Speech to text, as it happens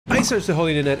I searched the whole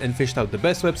internet and fished out the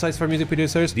best websites for music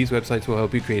producers. These websites will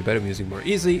help you create better music more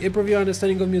easily, improve your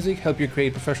understanding of music, help you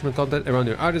create professional content around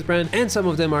your artist brand, and some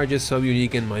of them are just so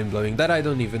unique and mind-blowing that I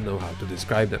don't even know how to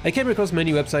describe them. I came across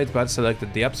many websites but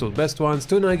selected the absolute best ones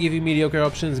to not give you mediocre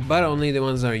options, but only the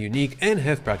ones that are unique and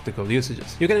have practical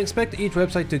usages. You can expect each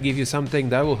website to give you something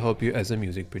that will help you as a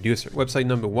music producer. Website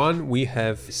number 1, we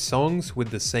have songs with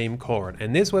the same chord,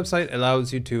 and this website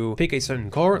allows you to pick a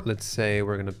certain chord. Let's say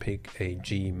we're gonna pick a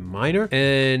G minor,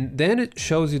 and then it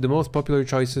shows you the most popular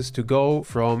choices to go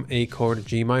from a chord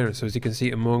G minor. So as you can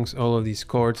see, amongst all of these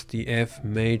chords, the F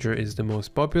major is the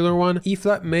most popular one. E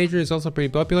flat major is also pretty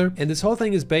popular, and this whole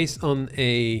thing is based on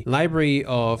a library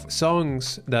of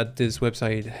songs that this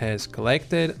website has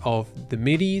collected of the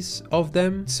MIDIs of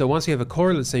them. So once you have a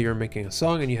chord, let's say you're making a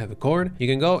song and you have a chord, you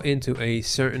can go into a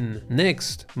certain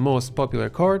next most popular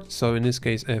chord, so in this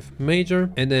case F major,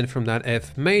 and then from that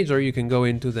F major you can go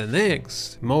into the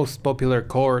next most popular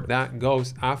chord that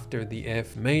goes after the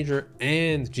F major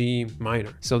and G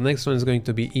minor. So next one is going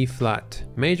to be E flat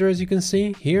major, as you can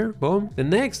see here, boom. The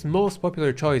next most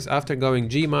popular choice after going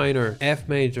G minor, F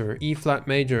major, E flat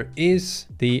major is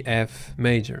the F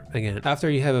major. Again, after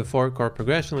you have a 4-chord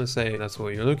progression, let's say that's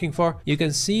what you're looking for, you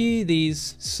can see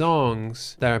these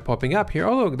songs that are popping up here.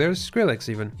 Oh look, there's Skrillex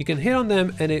even. You can hit on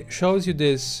them and it shows you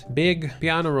this big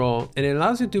piano roll, and it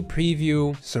allows you to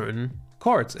preview certain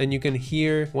chords, and you can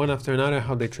hear one after another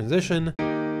how they transition.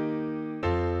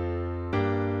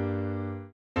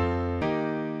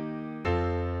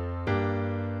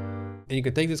 And you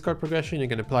can take this chord progression, you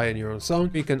can apply it in your own song.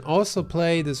 You can also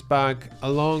play this back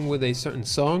along with a certain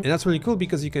song. And that's really cool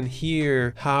because you can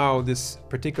hear how this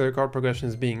particular chord progression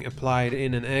is being applied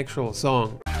in an actual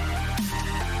song.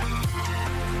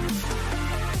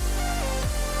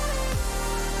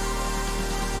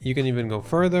 You can even go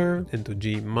further into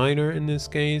G minor in this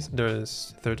case.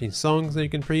 There's 13 songs that you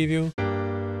can preview.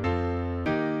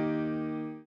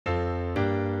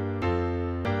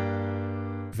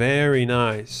 Very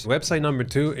nice. Website number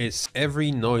 2 is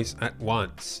Every Noise at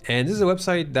Once. And this is a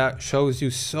website that shows you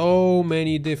so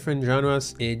many different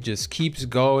genres. It just keeps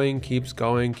going, keeps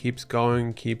going, keeps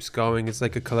going, keeps going. It's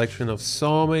like a collection of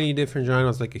so many different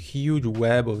genres, like a huge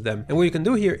web of them. And what you can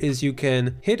do here is you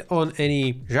can hit on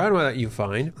any genre that you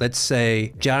find. Let's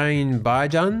say Jain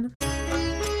Bajan.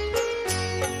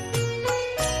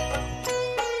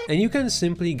 And you can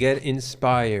simply get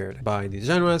inspired by these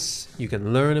genres. You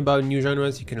can learn about new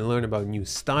genres, you can learn about new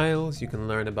styles, you can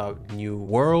learn about new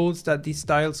worlds that these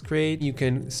styles create. You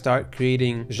can start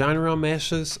creating genre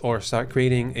meshes or start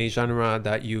creating a genre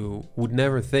that you would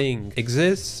never think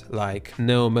exists, like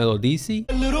neo-melodici.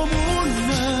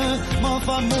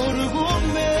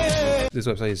 This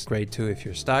website is great too if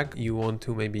you're stuck. You want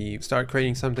to maybe start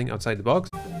creating something outside the box.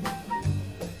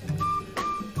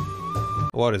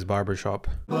 What is barbershop?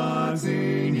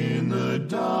 Buzzing in the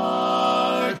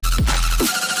dark.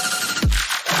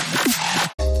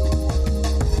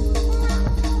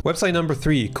 Website number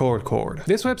 3, ChordChord.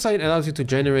 This website allows you to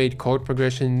generate chord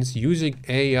progressions using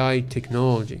AI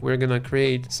technology. We're gonna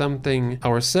create something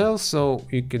ourselves, so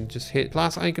you can just hit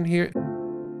plus icon here.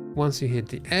 Once you hit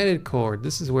the edit chord,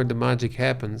 this is where the magic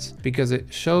happens, because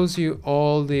it shows you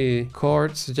all the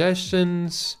chord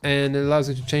suggestions and it allows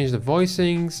you to change the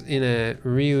voicings in a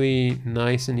really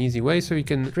nice and easy way. So you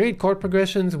can create chord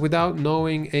progressions without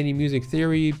knowing any music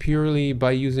theory, purely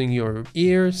by using your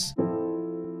ears.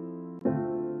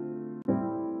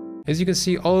 As you can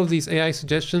see, all of these AI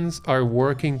suggestions are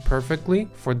working perfectly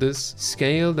for this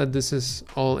scale that this is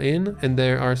all in, and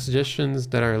there are suggestions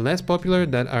that are less popular,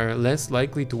 that are less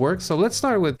likely to work. So let's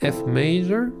start with F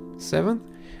major 7th,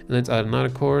 and let's add another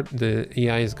chord. The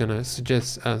AI is gonna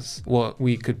suggest us what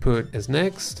we could put as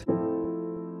next.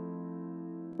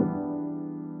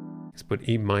 Let's put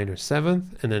E minor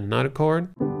 7th and then another chord.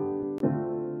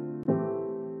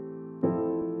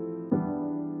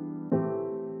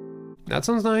 That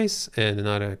sounds nice. And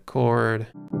another chord.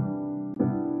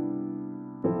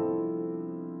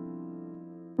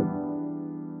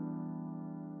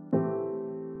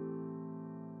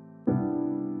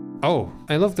 Oh,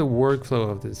 I love the workflow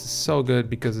of this. It's so good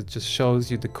because it just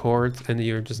shows you the chords and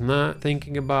you're just not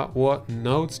thinking about what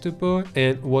notes to put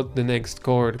and what the next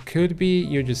chord could be.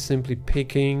 You're just simply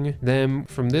picking them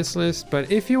from this list. But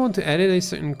if you want to edit a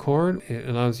certain chord, it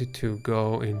allows you to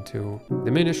go into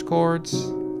diminished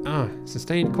chords,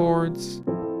 sustained chords.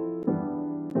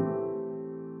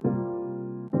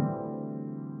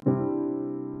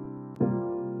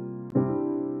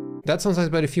 That sounds nice,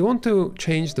 but if you want to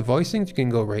change the voicings, you can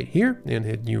go right here and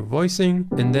hit new voicing,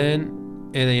 and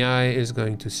then an AI is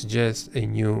going to suggest a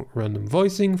new random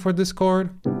voicing for this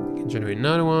chord. You can generate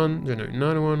another one,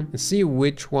 and see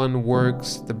which one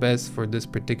works the best for this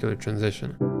particular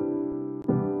transition.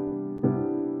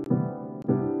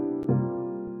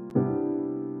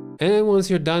 And once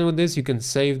you're done with this, you can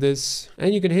save this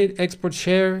and you can hit export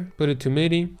share, put it to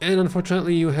MIDI. And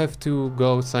unfortunately, you have to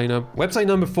go sign up. Website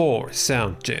number 4,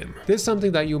 SoundGym. This is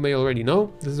something that you may already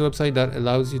know. This is a website that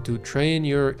allows you to train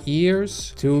your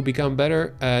ears to become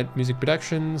better at music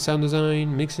production, sound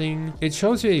design, mixing. It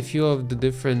shows you a few of the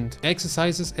different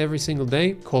exercises every single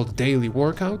day called daily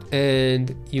workout.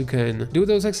 And you can do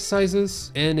those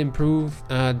exercises and improve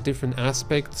different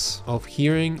aspects of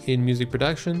hearing in music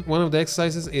production. One of the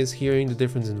exercises is hearing the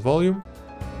difference in volume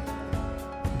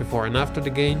before and after the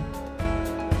gain.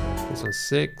 This one's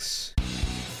 6.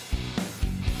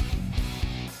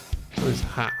 This one's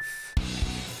half.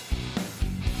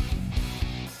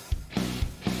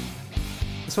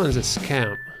 This one is a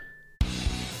scam.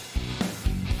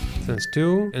 This one's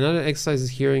 2. Another exercise is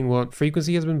hearing what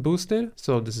frequency has been boosted.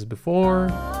 So this is before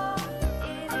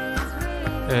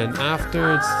and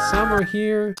after. It's somewhere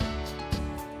here.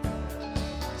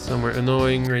 Somewhere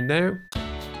annoying right there.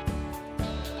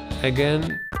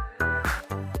 Again,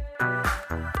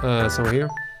 somewhere here.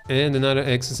 And another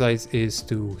exercise is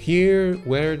to hear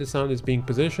where the sound is being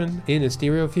positioned in a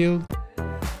stereo field.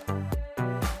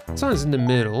 This one's in the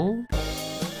middle.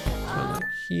 This one like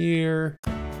here.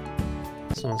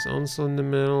 This one's also in the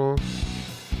middle.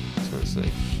 This one's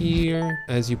like here.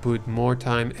 As you put more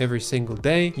time every single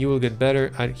day, you will get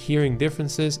better at hearing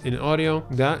differences in audio.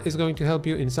 That is going to help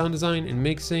you in sound design, in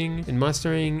mixing, in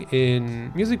mastering,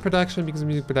 in music production, because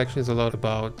music production is a lot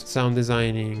about sound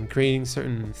designing, creating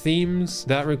certain themes.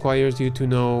 That requires you to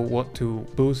know what to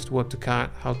boost, what to cut,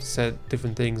 how to set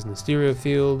different things in the stereo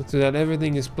field so that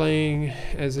everything is playing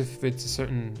as if it's a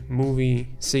certain movie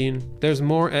scene. There's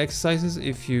more exercises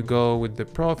if you go with the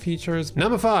pro features.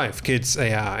 Number 5,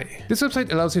 KitsAI. This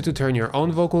website allows you to turn your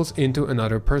own vocals into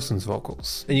another person's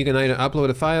vocals. And you can either upload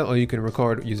a file or you can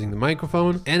record using the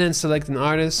microphone and then select an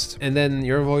artist, and then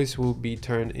your voice will be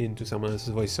turned into someone else's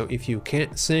voice. So if you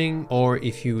can't sing, or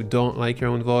if you don't like your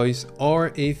own voice,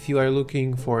 or if you are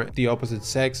looking for the opposite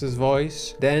sex's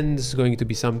voice, then this is going to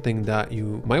be something that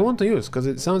you might want to use because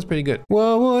it sounds pretty good.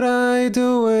 What would I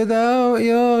do without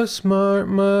your smart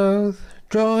mouth?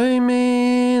 Drawing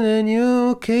me in and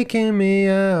you kicking me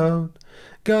out.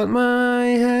 Got my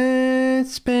head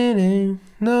spinning,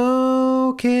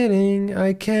 no kidding,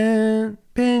 I can't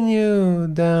pin you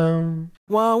down.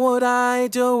 What would I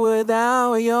do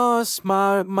without your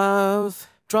smart mouth?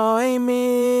 Drawing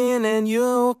me in and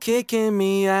you kicking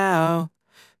me out.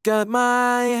 Got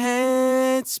my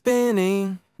head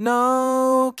spinning,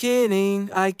 no kidding,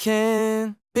 I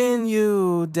can't pin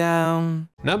you down.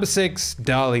 Number 6,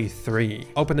 Dall-E 3.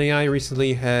 OpenAI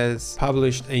recently has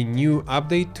published a new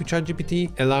update to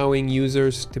ChatGPT, allowing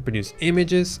users to produce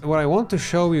images. What I want to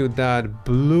show you that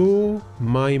blew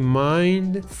my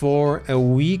mind for a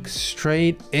week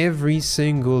straight every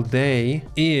single day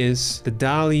is the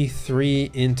Dall-E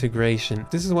 3 integration.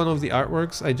 This is one of the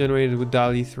artworks I generated with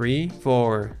Dall-E 3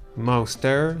 for Mouse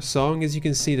Terror song. As you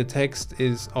can see, the text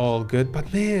is all good,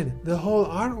 but man, the whole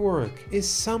artwork is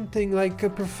something like a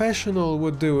professional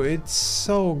would do. It's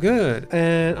so good.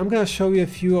 And I'm gonna show you a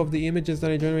few of the images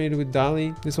that I generated with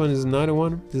Dall-E. This one is another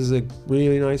one. This is a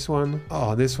really nice one.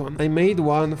 Oh, this one. I made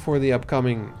one for the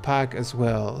upcoming pack as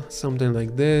well. Something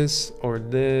like this, or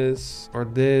this, or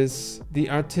this. The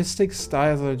artistic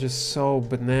styles are just so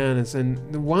bananas. And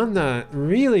the one that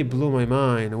really blew my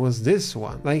mind was this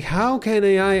one. Like, how can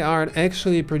AI art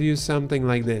actually produce something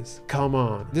like this? Come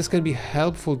on. This can be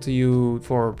helpful to you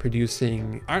for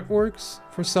producing artworks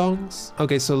for songs.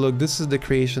 Okay, so look, this is the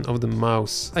creation of the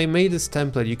mouse. I made this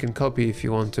template, you can copy if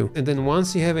you want to. And then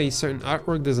once you have a certain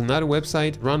artwork, there's another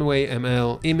website,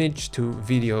 RunwayML image to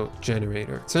video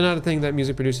generator. So another thing that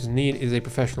music producers need is a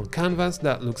professional canvas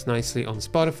that looks nicely on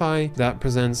Spotify, that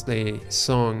presents the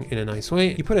song in a nice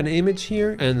way. You put an image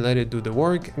here and let it do the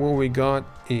work. What we got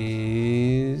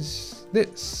is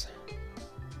this.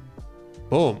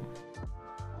 Boom.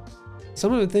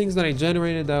 Some of the things that I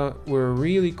generated that were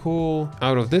really cool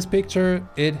out of this picture,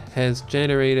 it has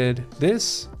generated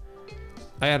this.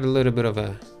 I had a little bit of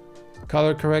a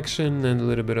color correction and a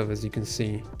little bit of, as you can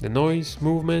see, the noise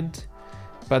movement,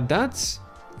 but that's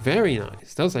very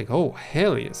nice. That was like, oh,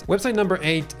 hell yes. Website number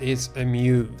 8 is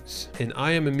Amuse. And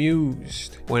I am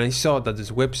amused when I saw that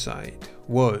this website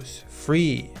was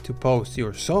free to post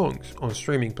your songs on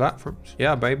streaming platforms.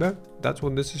 Yeah, baby. that's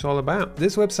what this is all about.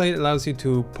 This website allows you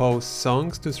to post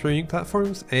songs to streaming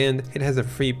platforms, and it has a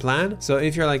free plan. So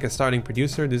if you're like a starting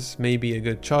producer, this may be a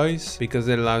good choice because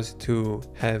it allows you to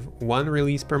have one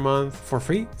release per month for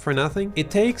free, for nothing. It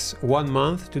takes 1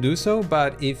 month to do so,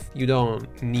 but if you don't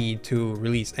need to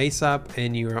release ASAP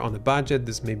and you're on a budget,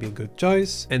 this may be a good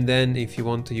choice. And then if you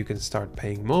want to, you can start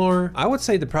paying more. I would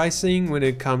say the pricing when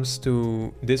it comes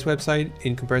to this website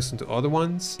in comparison to other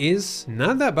ones is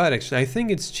not that bad actually. I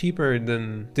think it's cheaper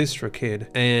than DistroKid,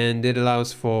 and it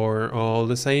allows for all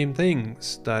the same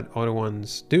things that other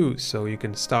ones do. So you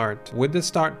can start with the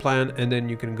start plan and then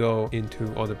you can go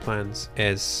into other plans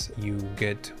as you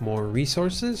get more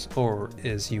resources or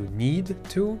as you need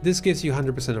to. This gives you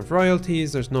 100% of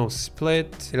royalties. There's no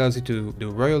split. It allows you to do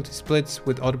royalty splits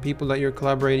with other people that you're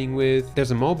collaborating with.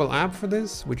 There's a mobile app for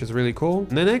this, which is really cool.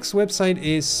 The next website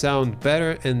is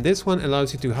SoundBetter, and this one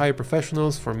allows you to hire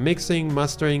professionals for mixing,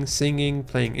 mastering, singing,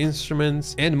 playing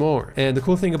instruments, and more. And the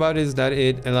cool thing about it is that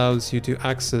it allows you to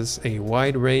access a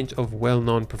wide range of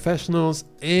well-known professionals,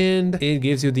 and it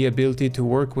gives you the ability to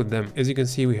work with them. As you can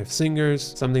see, we have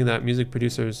singers, something that music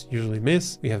producers usually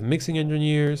miss. We have mixing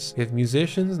engineers, we have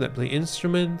musicians that play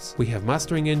instruments, we have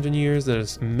mastering engineers.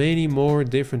 There's many more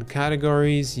different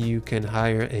categories. You can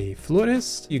hire a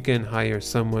flutist, you can hire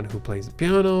someone who plays the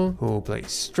piano, who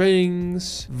plays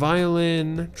strings,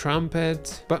 violin,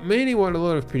 trumpet, but mainly what a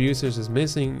lot of producers is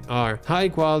missing are high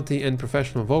quality and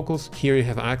professional vocals. Here you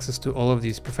have access to all of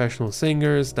these professional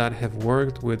singers that have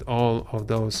worked with all of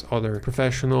those other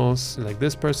professionals. Like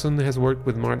this person has worked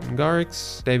with Martin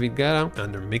Garrix, David Guetta.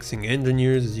 Under mixing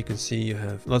engineers, as you can see, you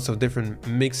have lots of different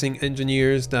mixing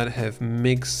engineers that have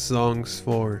mixed songs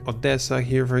for Odessa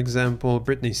here, for example,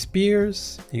 Britney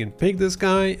Spears. You can pick this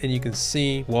guy and you can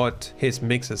see what his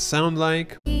mixes sound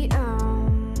like.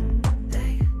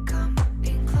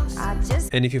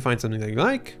 And if you find something that you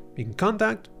like, you can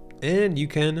contact and you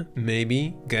can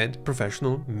maybe get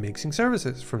professional mixing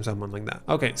services from someone like that.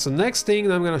 Okay, so next thing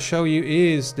that I'm gonna show you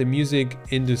is the music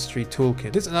industry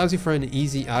toolkit. This allows you for an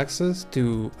easy access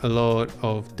to a lot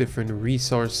of different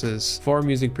resources for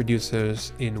music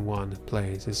producers in one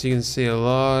place. As you can see, a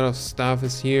lot of stuff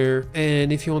is here.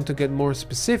 And if you want to get more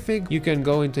specific, you can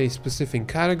go into a specific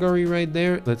category right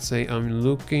there. Let's say I'm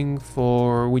looking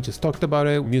for, we just talked about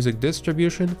it, music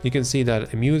distribution. You can see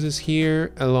that Amuse is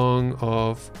here along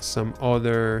of some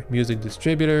other music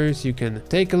distributors. You can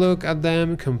take a look at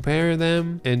them, compare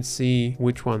them, and see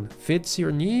which one fits your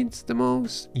needs the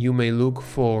most. You may look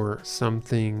for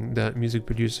something that music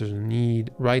producers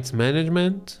need, rights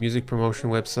management, music promotion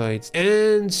websites,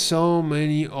 and so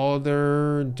many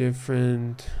other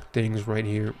different things right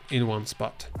here in one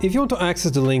spot. If you want to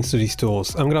access the links to these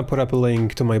tools, I'm gonna put up a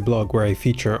link to my blog where I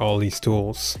feature all these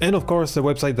tools. And of course, the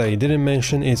website that I didn't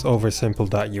mention is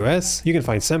Oversampled.us. You can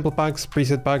find sample packs,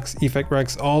 preset packs, effect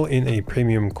racks, all in a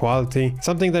premium quality.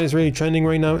 Something that is really trending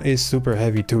right now is Super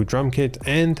Heavy 2 drum kit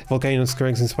and Volcano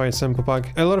Scregs inspired sample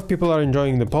pack. A lot of people are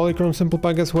enjoying the Polychrome sample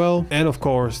pack as well. And of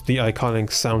course, the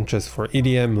iconic sound chest for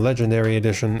EDM Legendary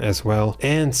Edition as well.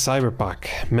 And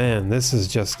Cyberpack. Man, this is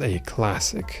just a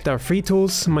classic. There are free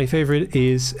tools. My favorite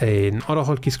is an auto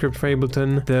hotkey script for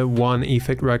Ableton, the one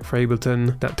effect rack for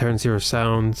Ableton that turns your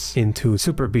sounds into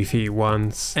super beefy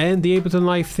ones, and the Ableton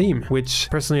Live theme, which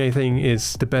personally I think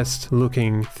is the best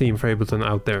looking theme for Ableton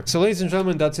out there. So ladies and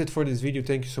gentlemen, that's it for this video.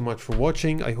 Thank you so much for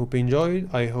watching. I hope you enjoyed.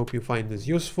 I hope you find this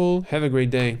useful. Have a great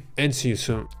day and see you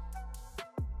soon.